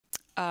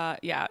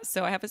Yeah,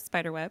 so I have a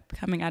spider web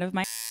coming out of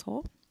my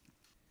hole.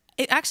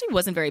 It actually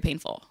wasn't very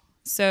painful.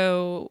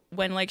 So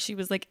when like she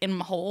was like in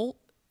my hole,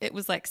 it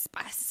was like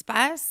spice.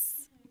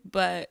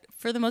 But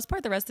for the most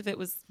part, the rest of it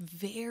was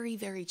very,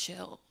 very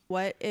chill.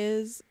 What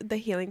is the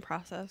healing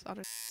process on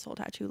a soul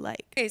tattoo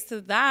like? Okay, so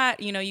that,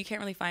 you know, you can't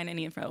really find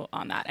any info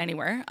on that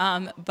anywhere.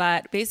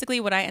 But basically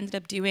what I ended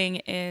up doing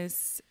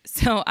is,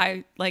 so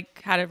I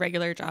like had a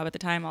regular job at the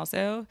time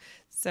also.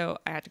 So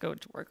I had to go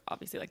to work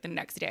obviously like the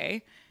next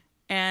day.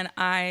 And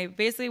I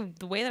basically,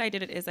 the way that I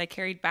did it is I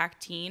carried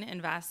Bactine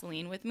and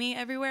Vaseline with me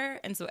everywhere.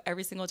 And so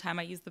every single time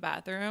I used the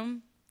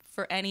bathroom,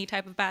 for any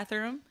type of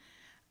bathroom,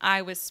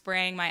 I was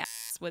spraying my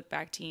ass with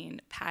Bactine,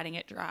 patting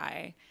it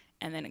dry,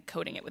 and then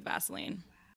coating it with Vaseline.